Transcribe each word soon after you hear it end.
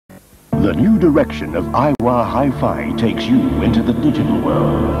The new direction of Aiwa Hi-Fi takes you into the digital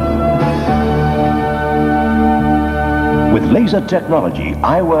world. With laser technology,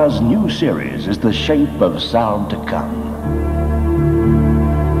 Aiwa's new series is the shape of sound to come.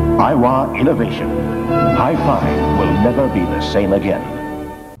 Aiwa Innovation. Hi-Fi will never be the same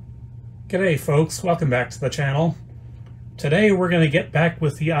again. G'day folks, welcome back to the channel. Today we're going to get back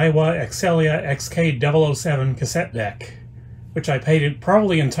with the Aiwa Excelia XK-007 cassette deck, which I paid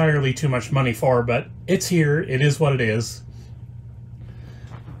probably entirely too much money for, but it's here, it is what it is.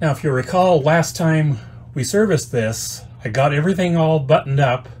 Now if you recall, last time we serviced this, I got everything all buttoned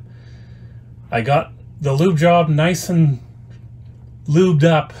up. I got the lube job nice and lubed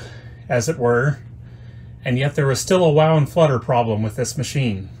up, as it were, and yet there was still a wow and flutter problem with this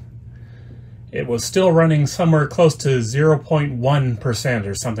machine. It was still running somewhere close to 0.1%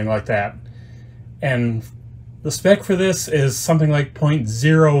 or something like that. And the spec for this is something like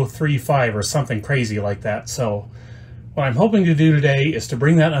 0.035 or something crazy like that. So what I'm hoping to do today is to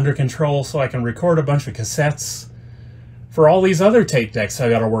bring that under control so I can record a bunch of cassettes for all these other tape decks I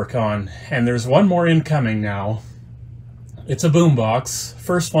gotta work on. And there's one more incoming now. It's a boombox,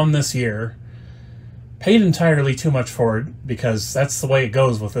 first one this year. Paid entirely too much for it because that's the way it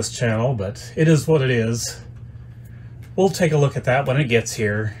goes with this channel, but it is what it is. We'll take a look at that when it gets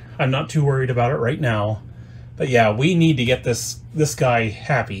here. I'm not too worried about it right now. But yeah, we need to get this guy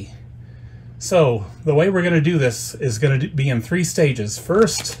happy. So the way we're going to do this is going to be in 3 stages.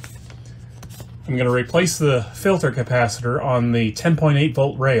 First, I'm going to replace the filter capacitor on the 10.8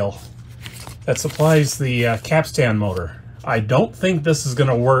 volt rail that supplies the Capstan motor. I don't think this is going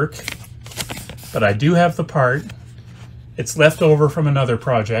to work, but I do have the part. It's left over from another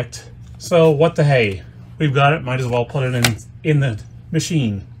project. So what the hey, we've got it, might as well put it in the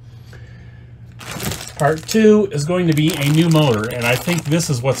machine. Part 2 is going to be a new motor, and I think this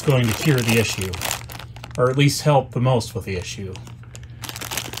is what's going to cure the issue, or at least help the most with the issue.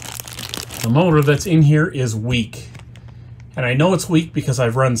 The motor that's in here is weak, and I know it's weak because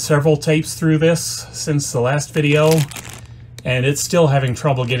I've run several tapes through this since the last video, and it's still having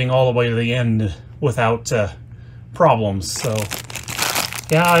trouble getting all the way to the end without problems. So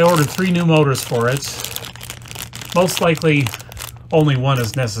yeah, I ordered 3 new motors for it. Most likely only one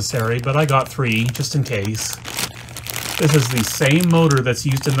is necessary, but I got 3 just in case. This is the same motor that's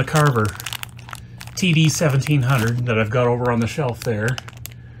used in the Carver TD1700 that I've got over on the shelf there.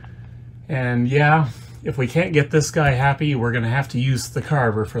 And yeah, if we can't get this guy happy, we're going to have to use the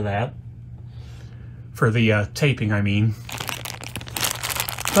Carver for that. For the taping, I mean.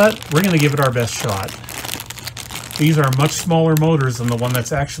 But we're going to give it our best shot. These are much smaller motors than the one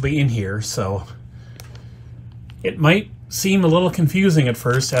that's actually in here, so it might seem a little confusing at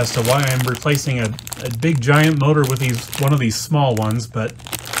first as to why I'm replacing a big giant motor with one of these small ones, but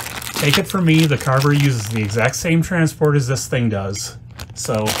take it from me, the Carver uses the exact same transport as this thing does.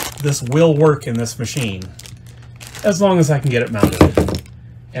 So this will work in this machine, as long as I can get it mounted.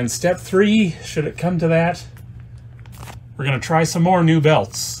 And step 3, should it come to that, we're going to try some more new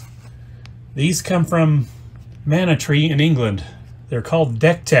belts. These come from Tree in England. They're called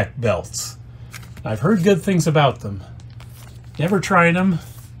DeckTech belts. I've heard good things about them. Never tried them.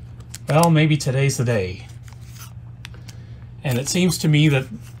 Well, maybe today's the day. And it seems to me that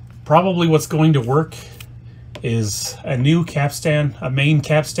probably what's going to work is a new Capstan, a main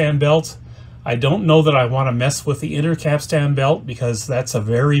Capstan belt. I don't know that I want to mess with the inner Capstan belt because that's a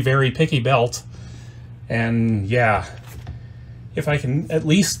very, very picky belt. And yeah, if I can at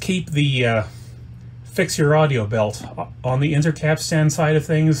least keep the fix your audio belt on the inner Capstan side of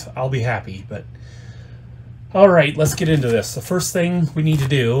things, I'll be happy. But alright, let's get into this. The first thing we need to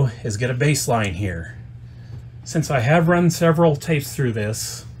do is get a baseline here. Since I have run several tapes through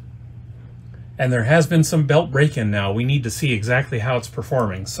this, and there has been some belt break-in now, we need to see exactly how it's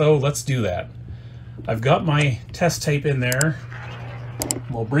performing. So let's do that. I've got my test tape in there.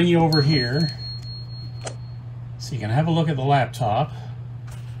 We'll bring you over here so you can have a look at the laptop.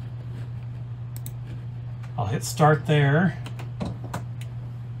 I'll hit start there.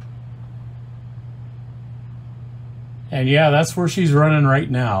 And yeah, that's where she's running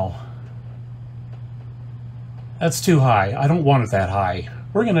right now. That's too high. I don't want it that high.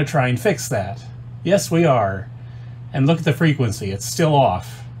 We're going to try and fix that. Yes, we are. And look at the frequency. It's still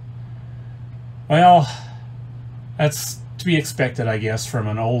off. Well, that's to be expected, I guess, from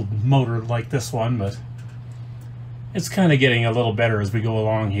an old motor like this one, but it's kind of getting a little better as we go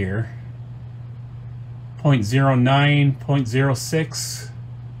along here. 0.09, 0.06.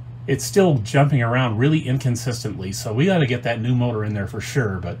 It's still jumping around really inconsistently, so we got to get that new motor in there for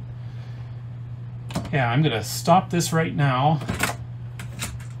sure. But yeah, I'm going to stop this right now.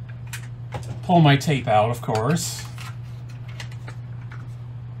 pull my tape out, of course.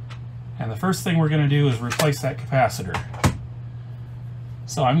 And the first thing we're going to do is replace that capacitor.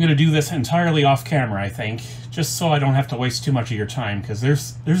 So I'm going to do this entirely off camera, I think, just so I don't have to waste too much of your time, because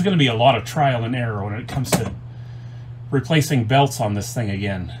there's going to be a lot of trial and error when it comes to replacing belts on this thing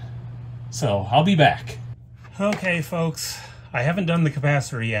again. So I'll be back. Okay, folks, I haven't done the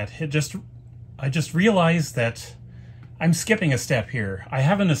capacitor yet. I just realized that I'm skipping a step here. I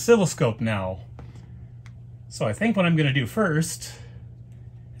have an oscilloscope now. So I think what I'm going to do first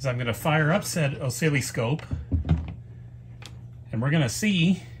is I'm going to fire up said oscilloscope, and we're going to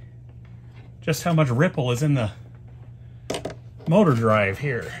see just how much ripple is in the motor drive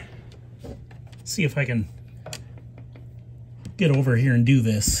here. See if I can get over here and do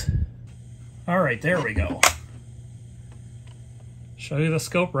this. All right, there we go. Show you the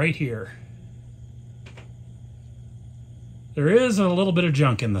scope right here. There is a little bit of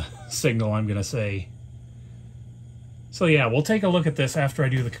junk in the signal, I'm going to say. So yeah, we'll take a look at this after I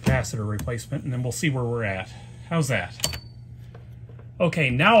do the capacitor replacement, and then we'll see where we're at. How's that? Okay,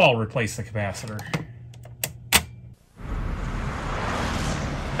 now I'll replace the capacitor.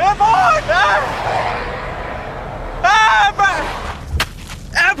 Airport!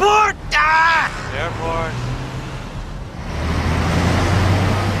 Airport! Airport!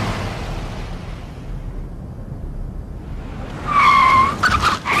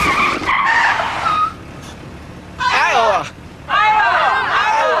 Aiwa!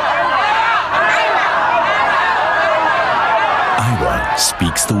 Aiwa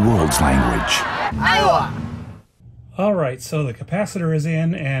speaks the world's language. Aiwa! Alright, so the capacitor is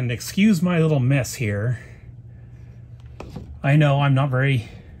in, and excuse my little mess here. I know I'm not very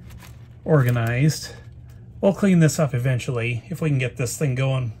organized. We'll clean this up eventually, if we can get this thing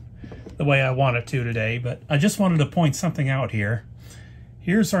going the way I want it to today, but I just wanted to point something out here.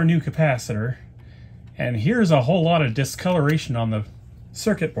 Here's our new capacitor, and here's a whole lot of discoloration on the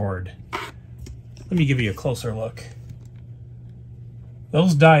circuit board. Let me give you a closer look.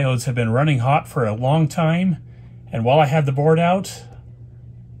 Those diodes have been running hot for a long time, and while I had the board out,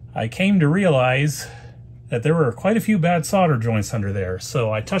 I came to realize that there were quite a few bad solder joints under there.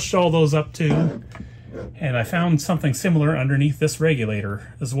 So I touched all those up too, and I found something similar underneath this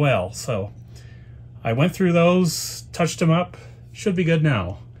regulator as well. So I went through those, touched them up, should be good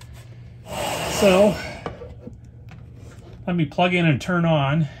now. So let me plug in and turn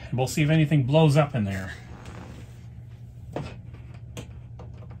on, and we'll see if anything blows up in there.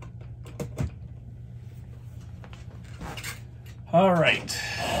 All right.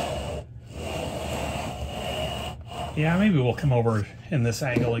 Yeah, maybe we'll come over in this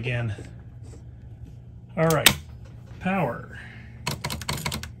angle again. All right, power.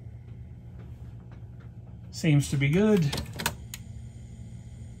 Seems to be good.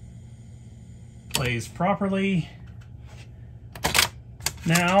 Plays properly.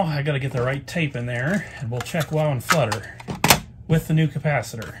 Now, I gotta get the right tape in there, and we'll check wow and flutter with the new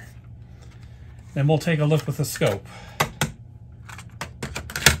capacitor. Then we'll take a look with the scope.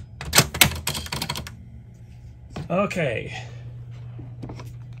 Okay.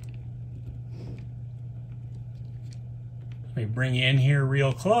 Let me bring you in here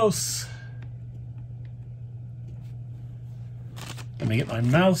real close. Let me get my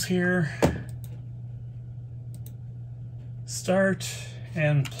mouse here. Start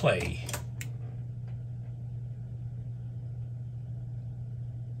and play.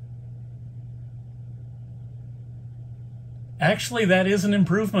 Actually, that is an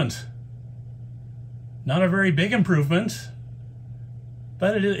improvement. Not a very big improvement,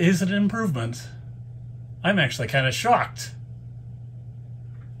 but it is an improvement. I'm actually kind of shocked.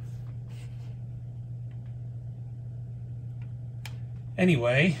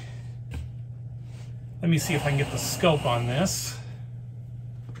 Anyway, let me see if I can get the scope on this.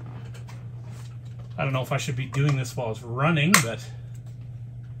 I don't know if I should be doing this while it's running, but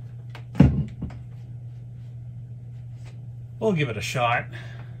we'll give it a shot.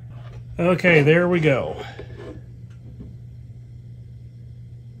 Okay, there we go.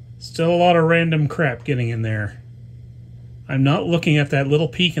 Still a lot of random crap getting in there. I'm not looking at that little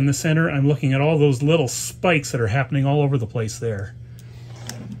peak in the center. I'm looking at all those little spikes that are happening all over the place there.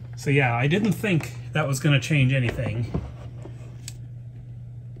 So yeah, I didn't think that was going to change anything.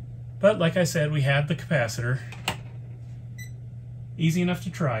 But like I said, we have the capacitor. Easy enough to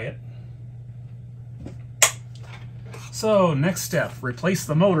try it. So, next step, replace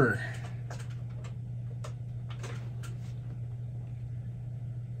the motor.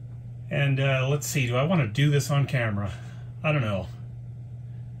 And let's see, do I want to do this on camera? I don't know.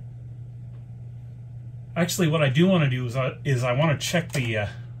 Actually, what I do want to do is I want to check the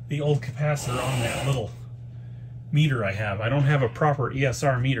the old capacitor on that little meter I have. I don't have a proper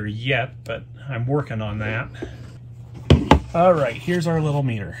ESR meter yet, but I'm working on that. All right, here's our little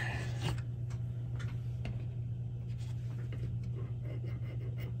meter.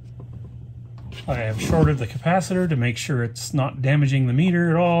 I have shorted the capacitor to make sure it's not damaging the meter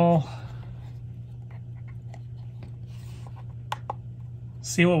at all.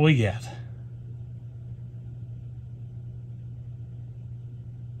 See what we get.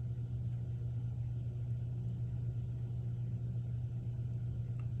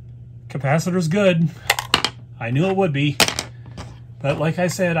 Capacitor's good. I knew it would be. But like I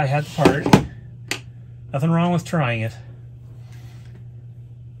said, I had the part. Nothing wrong with trying it.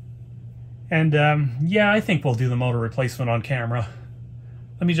 And yeah, I think we'll do the motor replacement on camera.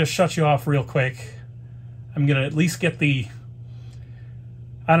 Let me just shut you off real quick. I'm gonna at least get the,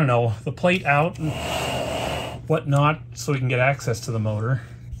 I don't know, the plate out and whatnot so we can get access to the motor.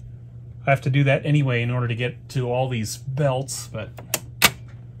 I have to do that anyway in order to get to all these belts, but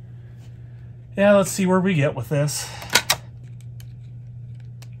yeah, let's see where we get with this.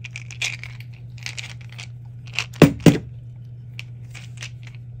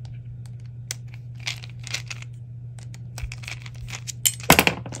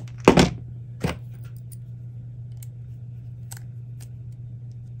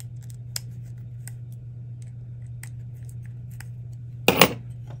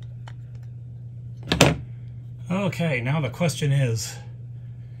 Okay, now the question is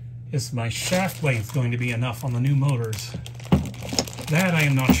my shaft length going to be enough on the new motors? That I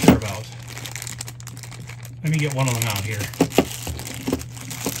am not sure about. Let me get one of them out here.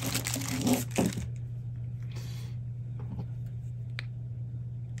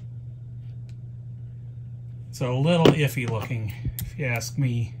 It's a little iffy looking, if you ask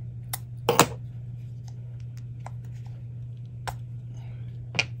me.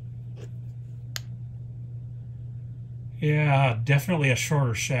 Yeah, definitely a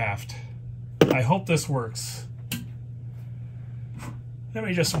shorter shaft. I hope this works. Let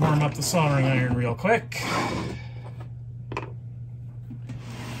me just warm up the soldering iron real quick.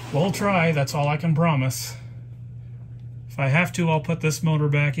 We'll try, that's all I can promise. If I have to, I'll put this motor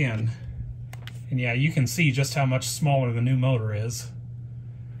back in. And yeah, you can see just how much smaller the new motor is.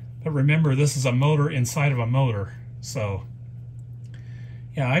 But remember, this is a motor inside of a motor, so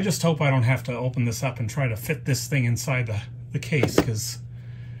yeah, I just hope I don't have to open this up and try to fit this thing inside the case, because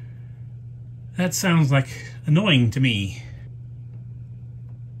that sounds like annoying to me.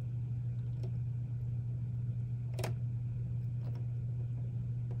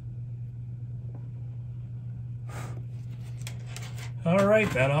 All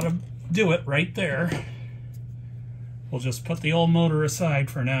right, that ought to do it right there. We'll just put the old motor aside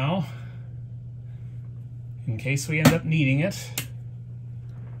for now, in case we end up needing it.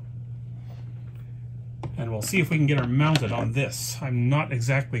 And we'll see if we can get her mounted on this. I'm not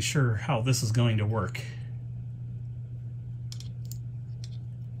exactly sure how this is going to work.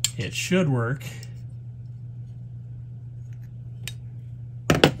 It should work.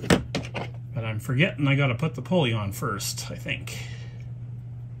 But I'm forgetting I gotta put the pulley on first, I think.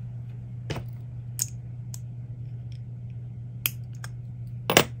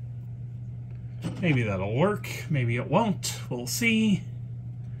 Maybe that'll work, maybe it won't. We'll see.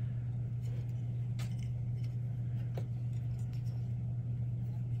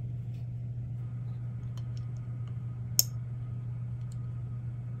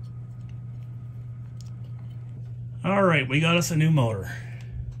 Alright, we got us a new motor.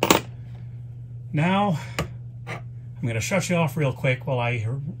 Now, I'm going to shut you off real quick while I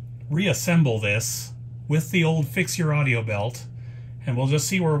reassemble this with the old Fix Your Audio belt, and we'll just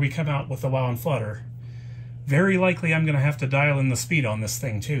see where we come out with the wow and flutter. Very likely I'm going to have to dial in the speed on this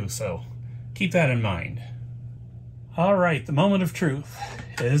thing too, so keep that in mind. Alright, the moment of truth.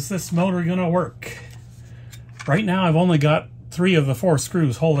 Is this motor going to work? Right now I've only got 3 of the 4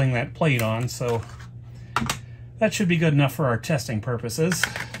 screws holding that plate on, so that should be good enough for our testing purposes.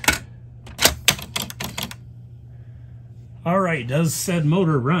 Alright, does said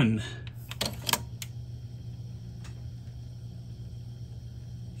motor run?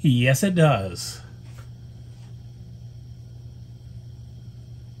 Yes, it does.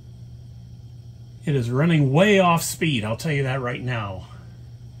 It is running way off speed, I'll tell you that right now.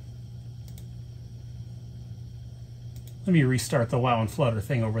 Let me restart the wow and flutter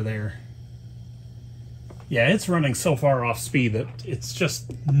thing over there. Yeah, it's running so far off speed that it's just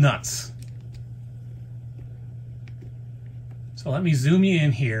nuts. So let me zoom you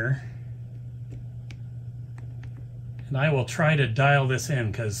in here. And I will try to dial this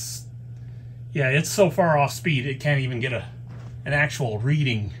in because, yeah, it's so far off speed it can't even get a an actual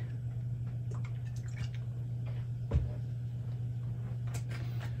reading.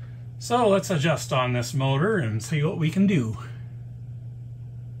 So let's adjust on this motor and see what we can do.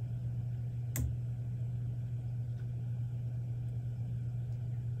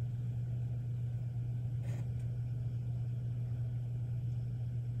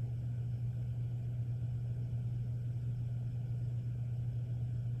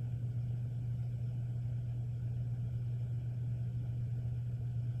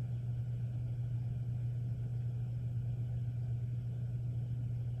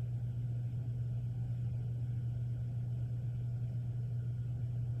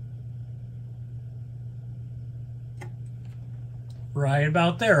 Right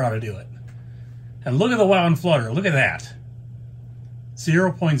about there ought to do it. And look at the wound flutter. Look at that.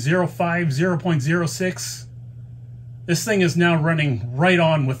 0.05, 0.06. This thing is now running right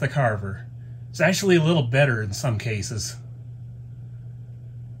on with the carver. It's actually a little better in some cases.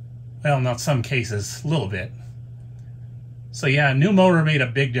 Well, not some cases, a little bit. So yeah, new motor made a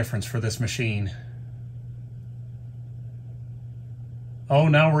big difference for this machine. Oh,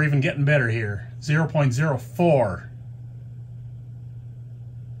 now we're even getting better here. 0.04.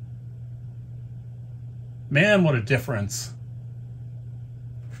 Man, what a difference.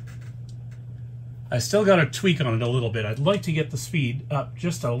 I still got to tweak on it a little bit. I'd like to get the speed up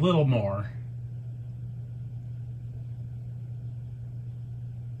just a little more.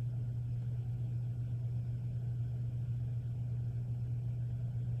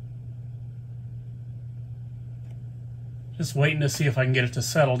 Just waiting to see if I can get it to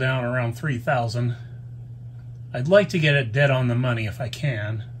settle down around 3,000. I'd like to get it dead on the money if I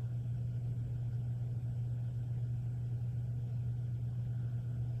can.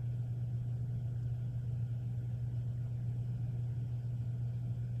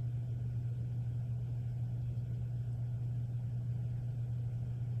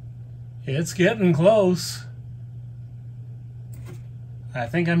 It's getting close. I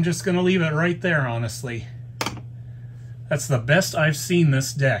think I'm just going to leave it right there, honestly. That's the best I've seen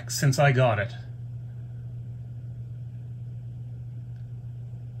this deck since I got it.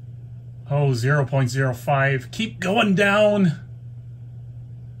 Oh, 0.05. Keep going down.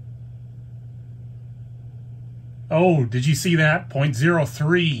 Oh, did you see that?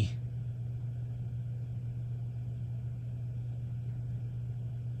 0.03.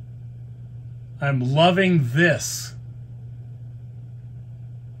 I'm loving this.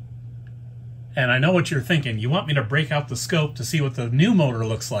 And I know what you're thinking. You want me to break out the scope to see what the new motor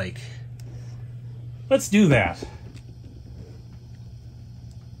looks like. Let's do that.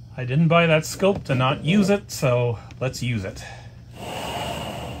 I didn't buy that scope to not use it, so let's use it.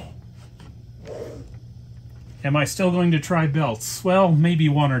 Am I still going to try belts? Well, maybe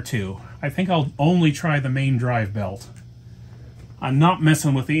one or two. I think I'll only try the main drive belt. I'm not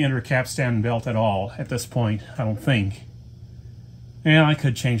messing with the inner capstan belt at all at this point, I don't think. Yeah, I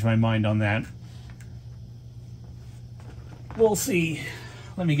could change my mind on that. We'll see.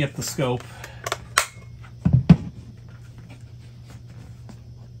 Let me get the scope.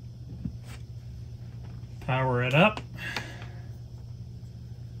 Power it up.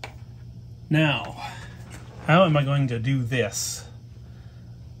 Now, how am I going to do this?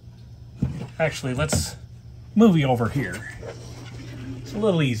 Actually, let's move you over here. It's a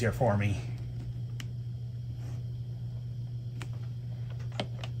little easier for me.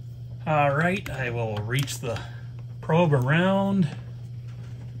 Alright, I will reach the probe around.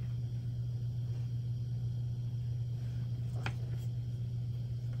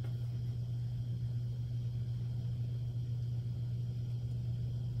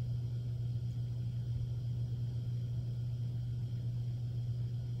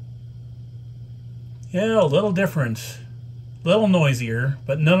 Yeah, a little different. A little noisier,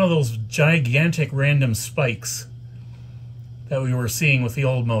 but none of those gigantic random spikes that we were seeing with the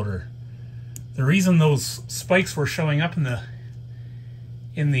old motor. The reason those spikes were showing up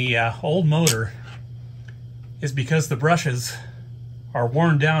in the old motor is because the brushes are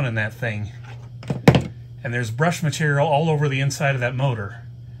worn down in that thing. And there's brush material all over the inside of that motor.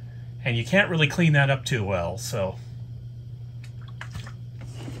 And you can't really clean that up too well, so...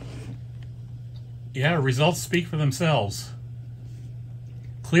 yeah, results speak for themselves.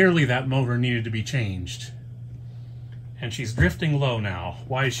 Clearly that motor needed to be changed. And she's drifting low now.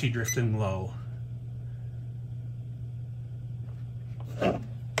 Why is she drifting low?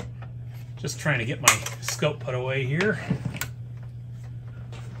 Just trying to get my scope put away here.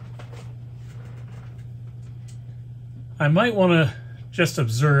 I might want to just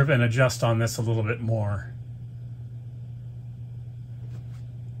observe and adjust on this a little bit more.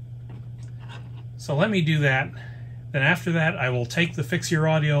 So let me do that Then after that, I will take the Fix Your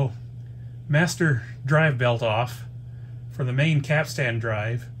Audio master drive belt off for the main capstan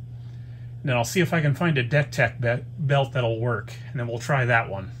drive. And then I'll see if I can find a DeckTech belt that'll work, and then we'll try that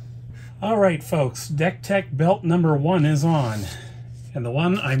one. Alright folks, DeckTech belt number 1 is on. And the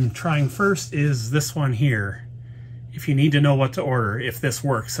one I'm trying first is this one here, if you need to know what to order, if this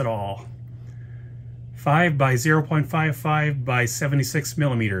works at all. 5 by 0.55 by 76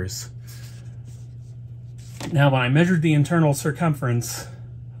 millimeters. Now when I measured the internal circumference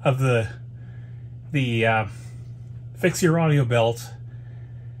of the Fix Your Audio belt,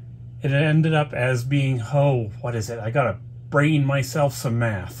 it ended up as being, oh, what is it? I gotta brain myself some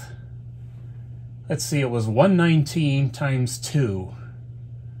math. Let's see, it was 119 times 2.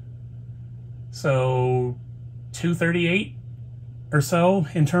 So 238 or so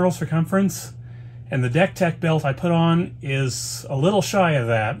internal circumference. And the DeckTech belt I put on is a little shy of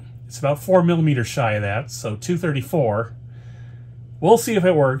that. It's about 4 millimeters shy of that, so 234. We'll see if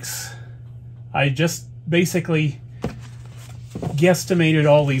it works. I just basically guesstimated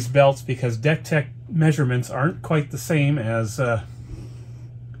all these belts because DeckTech measurements aren't quite the same as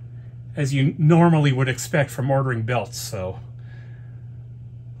you normally would expect from ordering belts. So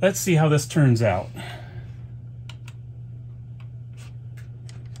let's see how this turns out.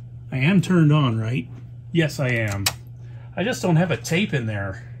 I am turned on, right? Yes, I am. I just don't have a tape in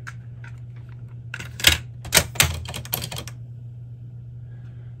there.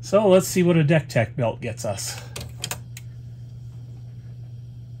 So let's see what a DeckTech belt gets us.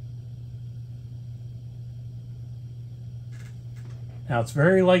 Now it's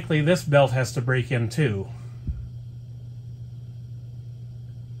very likely this belt has to break in too.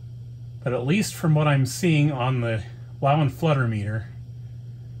 But at least from what I'm seeing on the wow and flutter meter,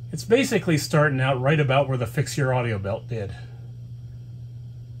 it's basically starting out right about where the Fix Your Audio belt did.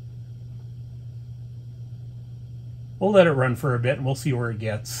 We'll let it run for a bit and we'll see where it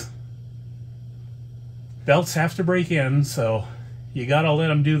gets. Belts have to break in, so you gotta let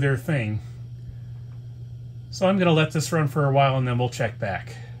them do their thing. So I'm gonna let this run for a while and then we'll check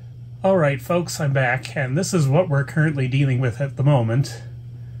back. Alright folks, I'm back, and this is what we're currently dealing with at the moment.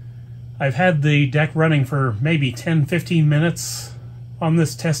 I've had the deck running for maybe 10-15 minutes on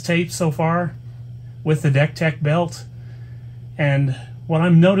this test tape so far with the DeckTech belt, and what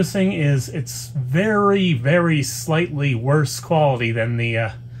I'm noticing is it's very, very slightly worse quality than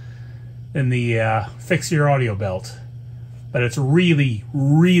the Fix Your Audio belt, but it's really,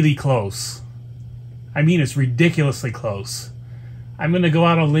 really close. I mean, it's ridiculously close. I'm going to go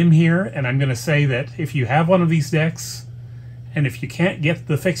out on a limb here, and I'm going to say that if you have one of these decks, and if you can't get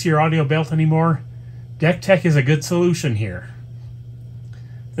the Fix Your Audio belt anymore, DeckTech is a good solution here.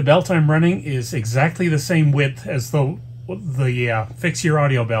 The belt I'm running is exactly the same width as the Fix Your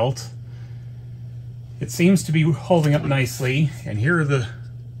Audio belt. It seems to be holding up nicely, and here's the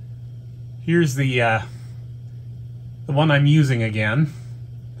one I'm using again.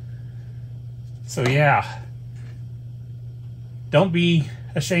 So yeah, don't be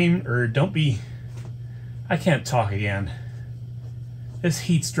ashamed, or don't be, I can't talk again. This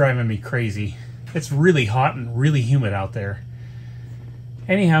heat's driving me crazy. It's really hot and really humid out there.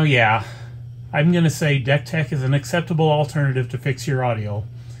 Anyhow, yeah, I'm going to say DeckTech is an acceptable alternative to Fix Your Audio,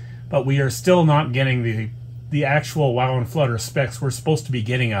 but we are still not getting the actual wow and flutter specs we're supposed to be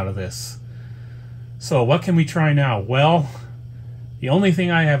getting out of this. So what can we try now? Well, the only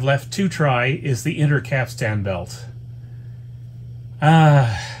thing I have left to try is the inner capstan belt.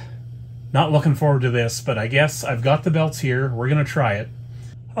 Not looking forward to this, but I guess I've got the belts here. We're going to try it.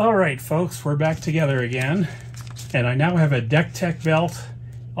 Alright folks, we're back together again, and I now have a DeckTech belt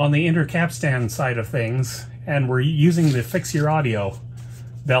on the inner capstan side of things, and we're using the Fix Your Audio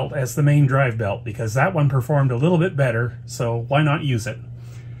belt as the main drive belt because that one performed a little bit better, so why not use it?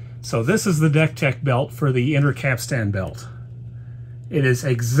 So this is the DeckTech belt for the inner capstan belt. It is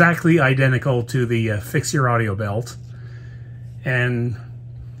exactly identical to the Fix Your Audio belt, and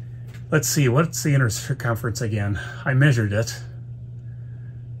let's see, what's the inner circumference again? I measured it.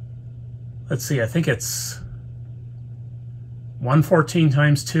 Let's see, I think it's 114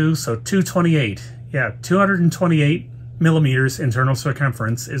 times 2, so 228. Yeah, 228 millimeters internal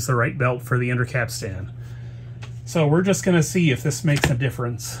circumference is the right belt for the inner capstan. So we're just going to see if this makes a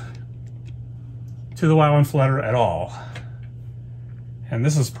difference to the wow and flutter at all. And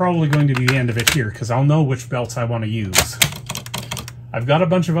this is probably going to be the end of it here, because I'll know which belts I want to use. I've got a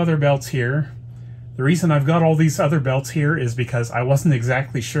bunch of other belts here. The reason I've got all these other belts here is because I wasn't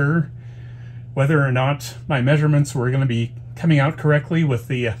exactly sure whether or not my measurements were going to be coming out correctly with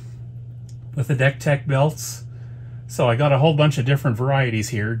the DeckTech belts. So I got a whole bunch of different varieties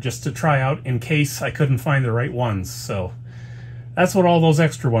here just to try out in case I couldn't find the right ones. So that's what all those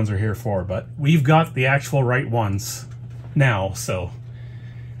extra ones are here for, but we've got the actual right ones now, so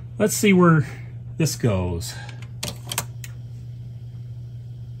let's see where this goes.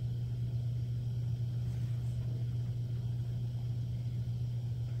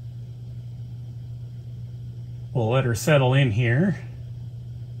 We'll let her settle in here.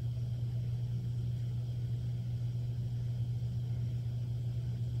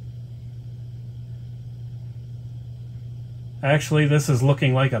 Actually, this is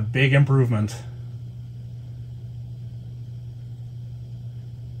looking like a big improvement.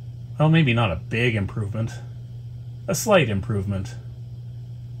 Well, maybe not a big improvement. A slight improvement.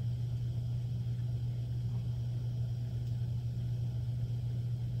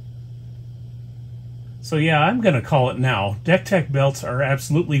 So yeah, I'm going to call it now. DeckTech belts are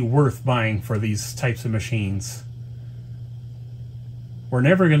absolutely worth buying for these types of machines. We're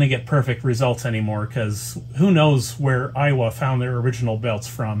never going to get perfect results anymore because who knows where Aiwa found their original belts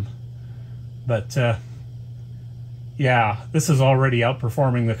from. But yeah, this is already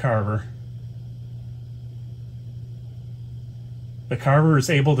outperforming the Carver. The Carver is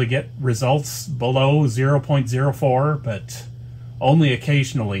able to get results below 0.04, but only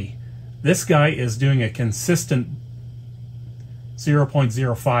occasionally. This guy is doing a consistent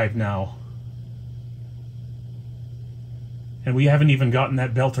 0.05 now. And we haven't even gotten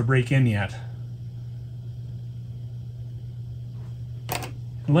that belt to break in yet.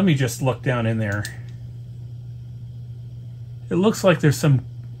 Let me just look down in there. It looks like there's some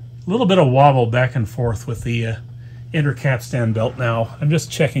little bit of wobble back and forth with the inner capstan belt now. I'm just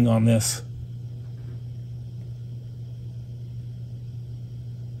checking on this.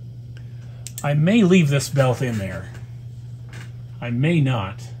 I may leave this belt in there. I may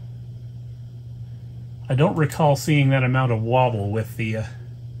not. I don't recall seeing that amount of wobble with the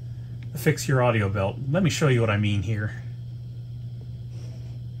fix your audio belt. Let me show you what I mean here.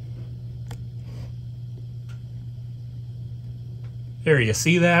 There, you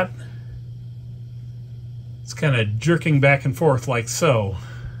see that? It's kind of jerking back and forth like so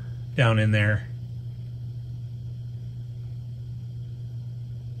down in there.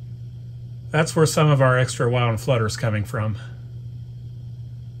 That's where some of our extra wound flutter is coming from.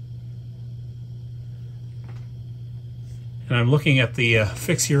 And I'm looking at the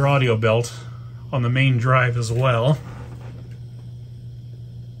fix your audio belt on the main drive as well.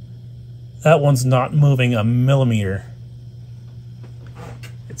 That one's not moving a millimeter.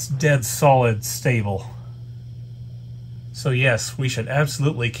 It's dead solid stable. So yes, we should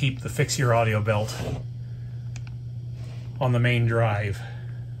absolutely keep the fix your audio belt on the main drive.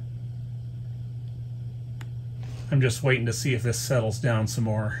 I'm just waiting to see if this settles down some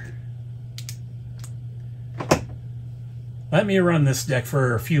more. Let me run this deck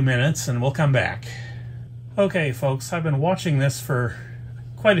for a few minutes and we'll come back. Okay folks, I've been watching this for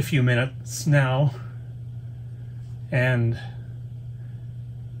quite a few minutes now, and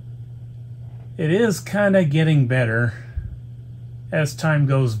it is kind of getting better as time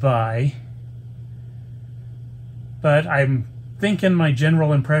goes by, but I'm thinking my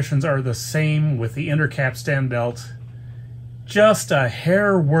general impressions are the same with the inner capstan belt, just a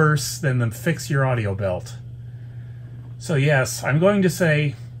hair worse than the fix your audio belt. So yes, I'm going to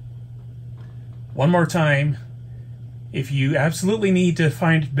say one more time, if you absolutely need to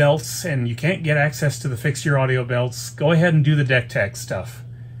find belts and you can't get access to the fix your audio belts, go ahead and do the DeckTech stuff.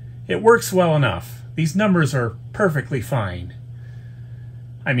 It works well enough. These numbers are perfectly fine.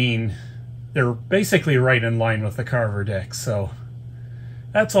 I mean, they're basically right in line with the Carver deck, so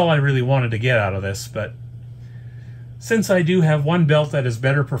that's all I really wanted to get out of this. But since I do have one belt that is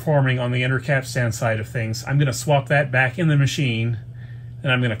better performing on the inner capstan side of things, I'm going to swap that back in the machine,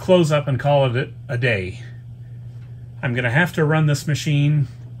 and I'm going to close up and call it a day. I'm going to have to run this machine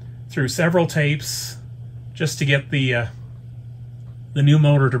through several tapes just to get the new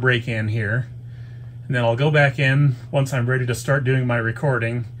motor to break in here. And then I'll go back in once I'm ready to start doing my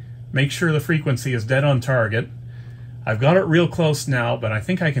recording, make sure the frequency is dead on target. I've got it real close now, but I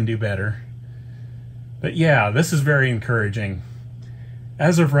think I can do better. But yeah, this is very encouraging.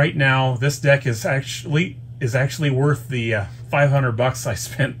 As of right now, this deck is actually worth the $500 I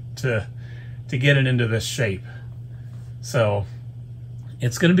spent to get it into this shape. So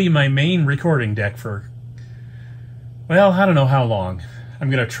it's going to be my main recording deck for, well, I don't know how long.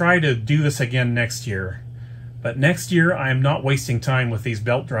 I'm going to try to do this again next year. But next year, I'm not wasting time with these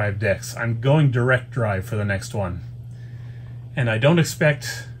belt drive decks. I'm going direct drive for the next one. And I don't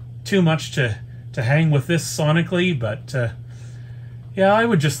expect too much to hang with this sonically, but yeah, I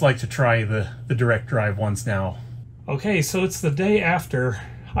would just like to try the direct drive ones now. Okay, so it's the day after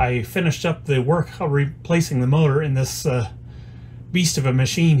I finished up the work of replacing the motor in this beast of a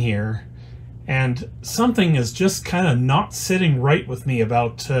machine here, and something is just kind of not sitting right with me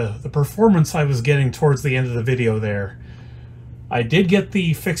about the performance I was getting towards the end of the video there. I did get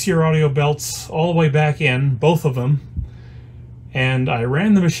the fix your audio belts all the way back in, both of them, and I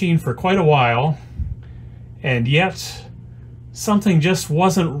ran the machine for quite a while, and yet something just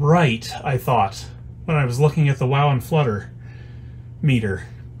wasn't right, I thought, when I was looking at the wow and flutter meter.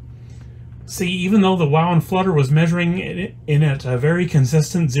 See, even though the wow and flutter was measuring in at a very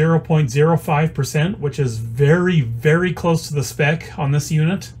consistent 0.05%, which is very, very close to the spec on this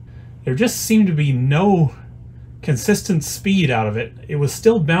unit, there just seemed to be no consistent speed out of it. It was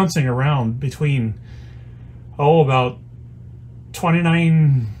still bouncing around between, about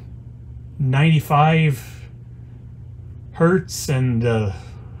 2995 hertz and,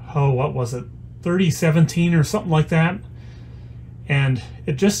 what was it, 3017 or something like that. And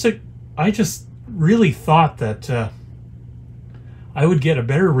I just really thought that I would get a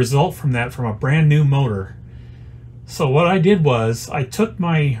better result from that from a brand new motor. So what I did was I took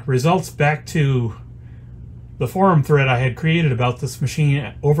my results back to the forum thread I had created about this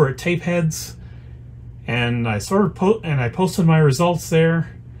machine over at Tapeheads, and I posted my results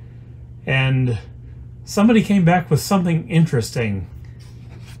there, and somebody came back with something interesting.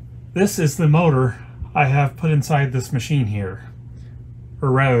 This is the motor I have put inside this machine here.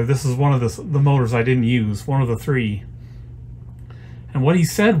 Or rather, this is one of the motors I didn't use, one of the three. And what he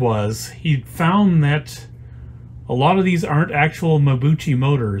said was, he found that a lot of these aren't actual Mabuchi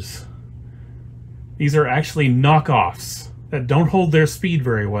motors. These are actually knockoffs that don't hold their speed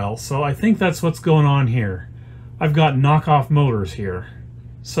very well. So I think that's what's going on here. I've got knockoff motors here.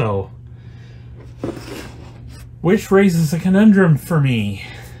 So, which raises a conundrum for me.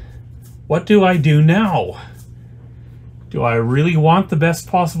 What do I do now? Do I really want the best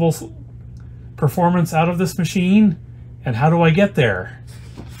possible performance out of this machine? And how do I get there?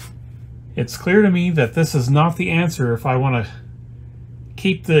 It's clear to me that this is not the answer if I want to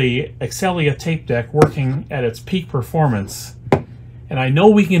keep the Excelia tape deck working at its peak performance. And I know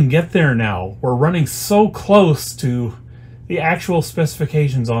we can get there now. We're running so close to the actual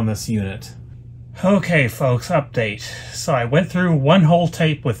specifications on this unit. Okay folks, update. So I went through one whole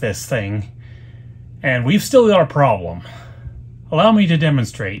tape with this thing, and we've still got a problem. Allow me to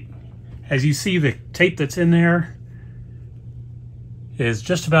demonstrate. As you see, the tape that's in there is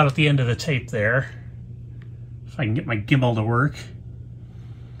just about at the end of the tape there. If I can get my gimbal to work.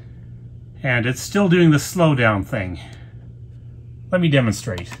 And it's still doing the slowdown thing. Let me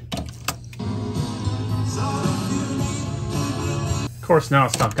demonstrate. Of course, now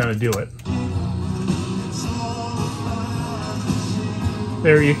it's not going to do it.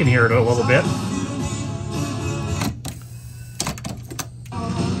 There, you can hear it a little bit.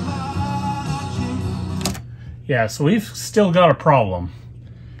 Yeah, so we've still got a problem.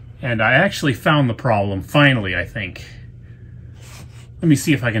 And I actually found the problem, finally, I think. Let me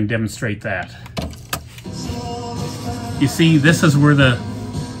see if I can demonstrate that. You see, this is where the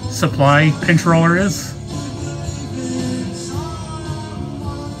supply pinch roller is.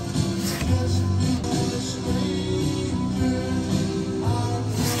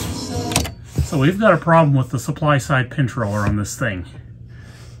 So we've got a problem with the supply side pinch roller on this thing.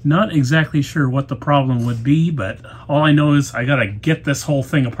 Not exactly sure what the problem would be, but all I know is I gotta get this whole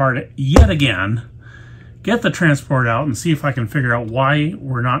thing apart yet again, get the transport out, and see if I can figure out why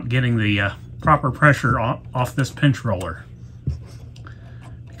we're not getting the proper pressure off this pinch roller.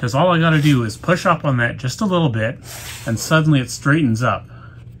 Because all I gotta do is push up on that just a little bit, and suddenly it straightens up.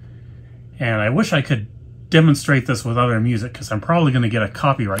 And I wish I could demonstrate this with other music, because I'm probably gonna get a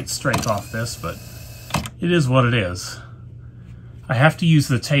copyright strike off this, but it is what it is. I have to use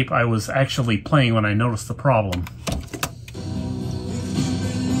the tape I was actually playing when I noticed the problem.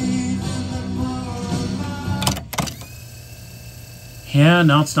 Yeah,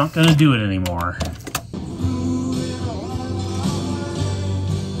 now it's not going to do it anymore.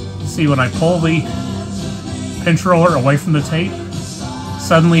 See, when I pull the pinch roller away from the tape,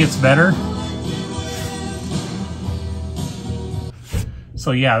 suddenly it's better.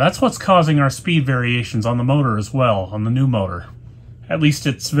 So yeah, that's what's causing our speed variations on the motor as well, on the new motor. At least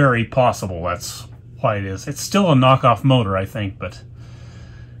it's very possible that's why it is. It's still a knockoff motor, I think, but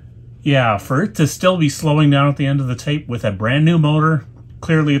yeah, for it to still be slowing down at the end of the tape with a brand new motor,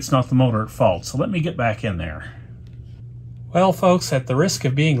 clearly it's not the motor at fault. So let me get back in there. Well, folks, at the risk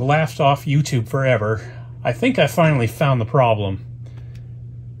of being laughed off YouTube forever, I think I finally found the problem.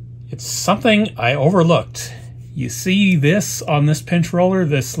 It's something I overlooked. You see this on this pinch roller,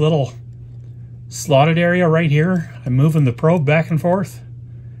 this little slotted area right here, I'm moving the probe back and forth,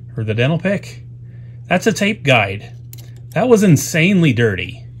 or the dental pick. That's a tape guide. That was insanely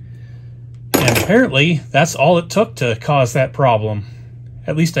dirty. And apparently, that's all it took to cause that problem.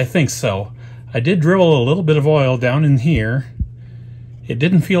 At least I think so. I did dribble a little bit of oil down in here. It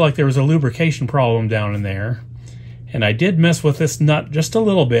didn't feel like there was a lubrication problem down in there. And I did mess with this nut just a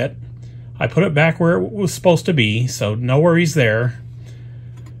little bit. I put it back where it was supposed to be, so no worries there.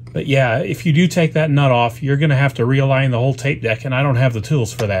 But yeah, if you do take that nut off, you're going to have to realign the whole tape deck, and I don't have the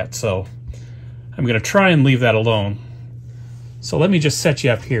tools for that, so I'm going to try and leave that alone. So let me just set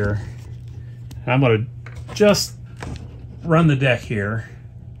you up here. I'm going to just run the deck here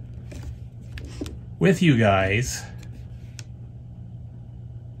with you guys,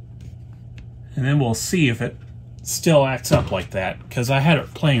 and then we'll see if it still acts up like that, because I had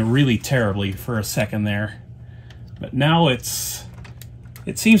it playing really terribly for a second there, but now it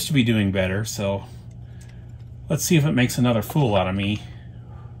seems to be doing better. So let's see if it makes another fool out of me.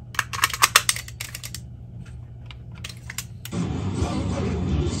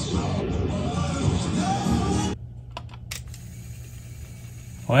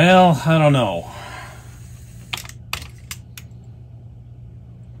 Well, I don't know.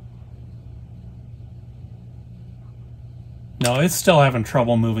 No, it's still having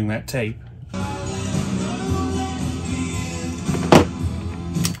trouble moving that tape.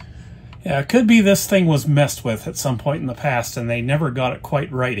 Yeah, it could be this thing was messed with at some point in the past and they never got it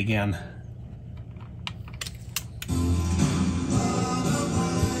quite right again.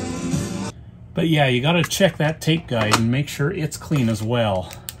 But yeah, you gotta check that tape guide and make sure it's clean as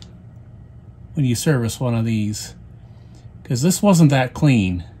well when you service one of these, because this wasn't that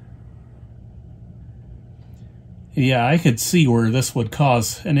clean. Yeah, I could see where this would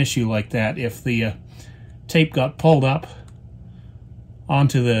cause an issue like that if the tape got pulled up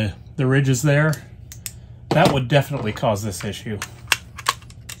onto the ridges there. That would definitely cause this issue.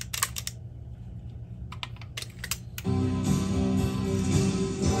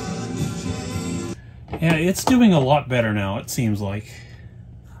 Yeah, it's doing a lot better now, it seems like.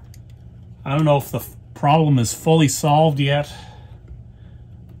 I don't know if the problem is fully solved yet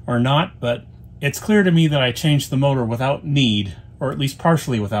or not, but it's clear to me that I changed the motor without need, or at least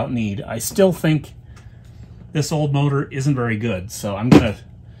partially without need. I still think this old motor isn't very good, so I'm going to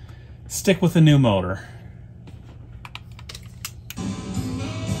stick with the new motor.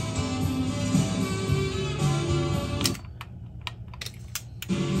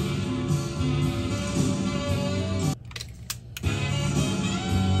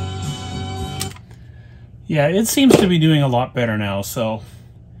 Yeah, it seems to be doing a lot better now, so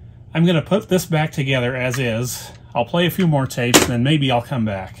I'm going to put this back together as is. I'll play a few more tapes, and then maybe I'll come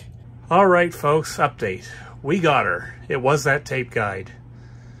back. Alright folks, update. We got her. It was that tape guide.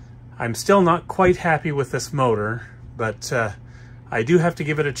 I'm still not quite happy with this motor, but I do have to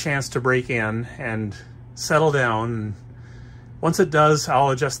give it a chance to break in and settle down. And once it does, I'll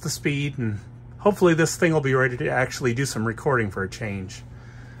adjust the speed, and hopefully this thing will be ready to actually do some recording for a change.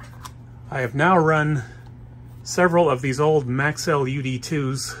 I have now run several of these old Maxell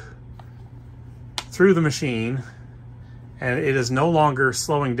UD2s through the machine, and it is no longer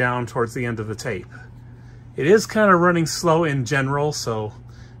slowing down towards the end of the tape. It is kind of running slow in general, so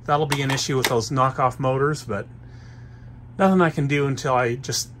that'll be an issue with those knockoff motors, but nothing I can do until I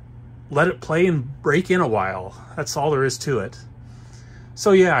just let it play and break in a while. That's all there is to it.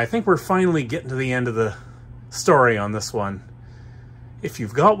 So yeah, I think we're finally getting to the end of the story on this one. If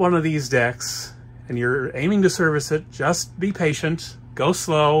you've got one of these decks and you're aiming to service it, just be patient, go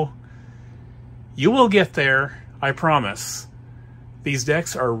slow. You will get there, I promise. These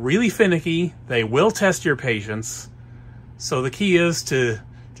decks are really finicky. They will test your patience. So the key is to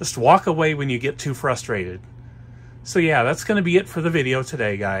just walk away when you get too frustrated. So yeah, that's going to be it for the video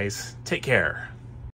today, guys. Take care.